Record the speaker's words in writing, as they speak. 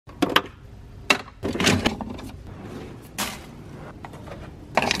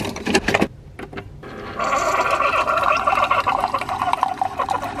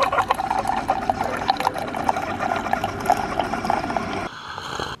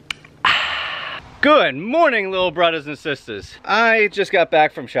Good morning, little brothers and sisters. I just got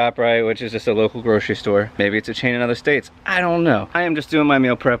back from ShopRite, which is just a local grocery store. Maybe it's a chain in other states. I don't know. I am just doing my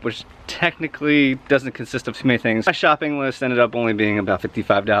meal prep, which technically doesn't consist of too many things. My shopping list ended up only being about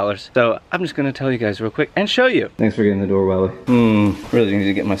 $55. So I'm just gonna tell you guys real quick and show you. Thanks for getting the door, Welly. Really need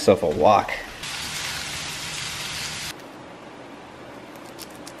to get myself a wok.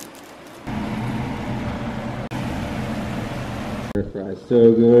 Fries,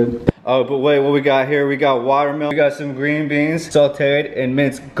 so good. Oh, but wait, what we got here? We got watermelon, we got some green beans, sauteed and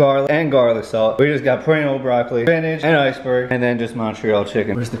minced garlic and garlic salt. We just got plain old broccoli, spinach, and iceberg, and then just Montreal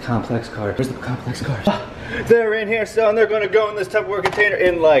chicken. Where's the complex card? Where's the complex card? They're in here, son. They're gonna go in this Tupperware container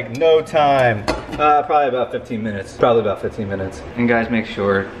in like no time. Probably about 15 minutes. Probably about 15 minutes. And guys, make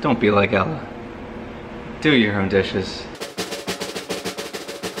sure, don't be like Ella. Do your own dishes.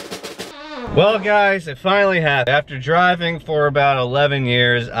 Well guys, it finally happened. After driving for about 11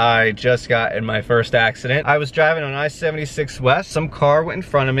 years, I just got in my first accident. I was driving on I-76 West. Some car went in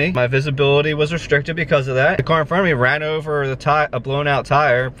front of me. My visibility was restricted because of that. The car in front of me ran over a blown out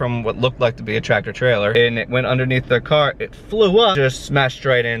tire from what looked like to be a tractor trailer, and it went underneath the car. It flew up, just smashed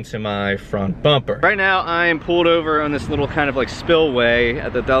right into my front bumper. Right now, I am pulled over on this little kind of like spillway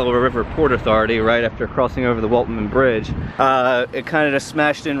at the Delaware River Port Authority right after crossing over the Waltman Bridge. It kind of just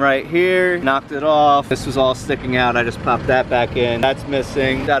smashed in right here. Knocked it off. This was all sticking out. I just popped that back in. That's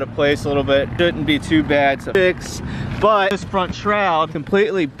missing. Out of place a little bit. Shouldn't be too bad to fix, but this front shroud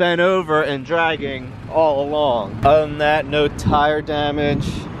completely bent over and dragging all along. Other than that, no tire damage.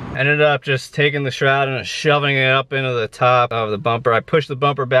 Ended up just taking the shroud and shoving it up into the top of the bumper. I pushed the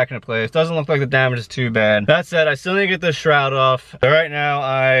bumper back into place. Doesn't look like the damage is too bad. That said, I still need to get this shroud off. So right now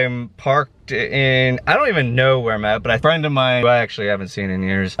I'm parked in, I don't even know where I'm at, but a friend of mine who I actually haven't seen in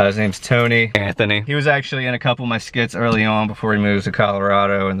years. His name's Tony Anthony. He was actually in a couple of my skits early on before he moved to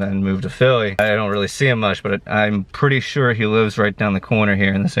Colorado and then moved to Philly. I don't really see him much, but I'm pretty sure he lives right down the corner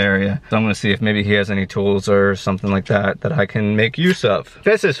here in this area. So I'm gonna see if maybe he has any tools or something like that that I can make use of.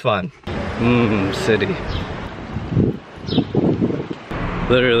 This is fun. City.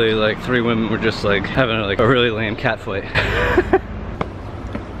 Literally like 3 women were just like having like a really lame cat fight.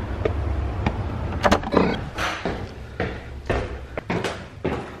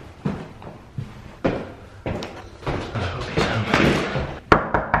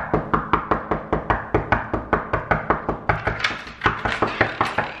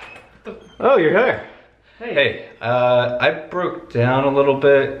 Oh, you're here. Hey. Hey, I broke down a little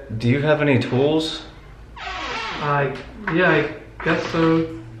bit. Do you have any tools? Yeah, I guess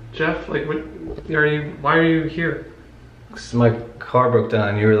so. Jeff, like, why are you here? 'Cause my car broke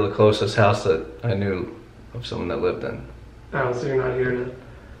down. You were the closest house that I knew of someone that lived in. Oh, so you're not here to,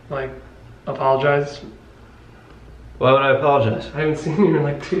 like, apologize? Why would I apologize? I haven't seen you in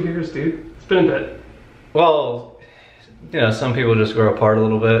like 2 years, dude. It's been a bit. Well, you know, some people just grow apart a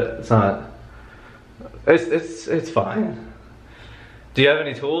little bit. It's not, it's fine. Do you have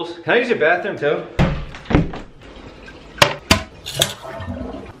any tools? Can I use your bathroom too?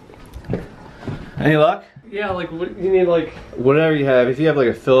 Any luck? Yeah, like, what you need, like... Whatever you have. If you have like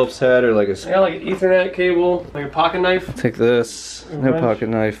a Phillips head or like a... I got like an Ethernet cable, like a pocket knife. Take this. No pocket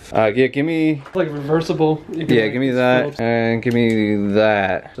knife. Yeah, give me... Like reversible. Yeah, give me that. Phillips. And give me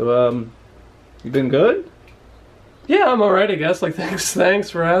that. So, you been good? Yeah, I'm alright, I guess. Like, thanks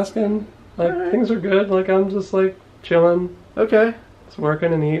for asking. Like, right. Things are good. Like, I'm just like chilling. Okay. Just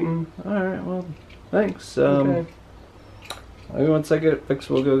working and eating. Alright, well, thanks. Okay. Maybe once I get it fixed,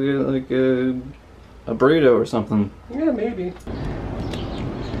 we'll go get like a burrito or something. Yeah, maybe.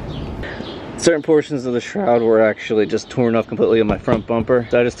 Certain portions of the shroud were actually just torn off completely on my front bumper.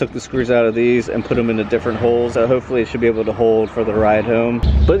 So I just took the screws out of these and put them into different holes. So hopefully it should be able to hold for the ride home.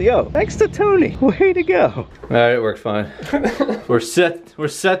 But yo, thanks to Tony, way to go. All right, it worked fine. We're set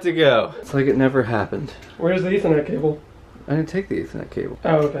to go. It's like it never happened. Where's the Ethernet cable? I didn't take the Ethernet cable.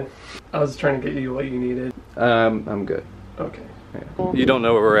 Oh, okay. I was trying to get you what you needed. I'm good. Okay. Yeah. You don't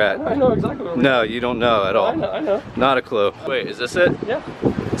know where we're at. I know exactly where we're at. No, you don't know at all. I know. Not a clue. Wait, is this it? Yeah.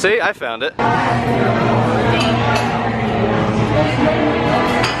 See, I found it.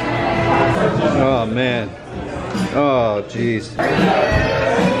 Oh man. Oh jeez.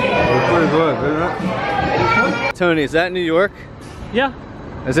 Tony, is that New York? Yeah.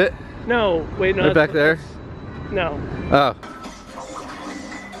 Is it? No, wait, no. Right back there? No. Oh.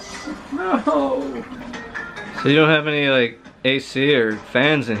 No. So you don't have any like AC or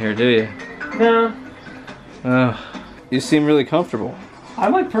fans in here, do you? No. You seem really comfortable.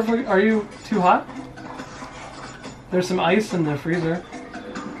 I'm like perfect. Are you too hot? There's some ice in the freezer.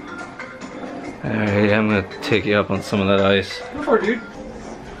 Alright, I'm gonna take you up on some of that ice. Go for it, dude.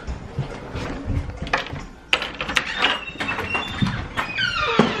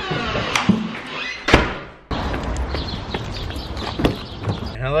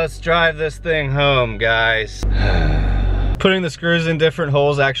 Now let's drive this thing home, guys. Putting the screws in different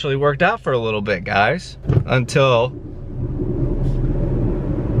holes actually worked out for a little bit, guys. Until...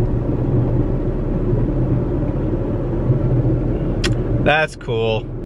 That's cool.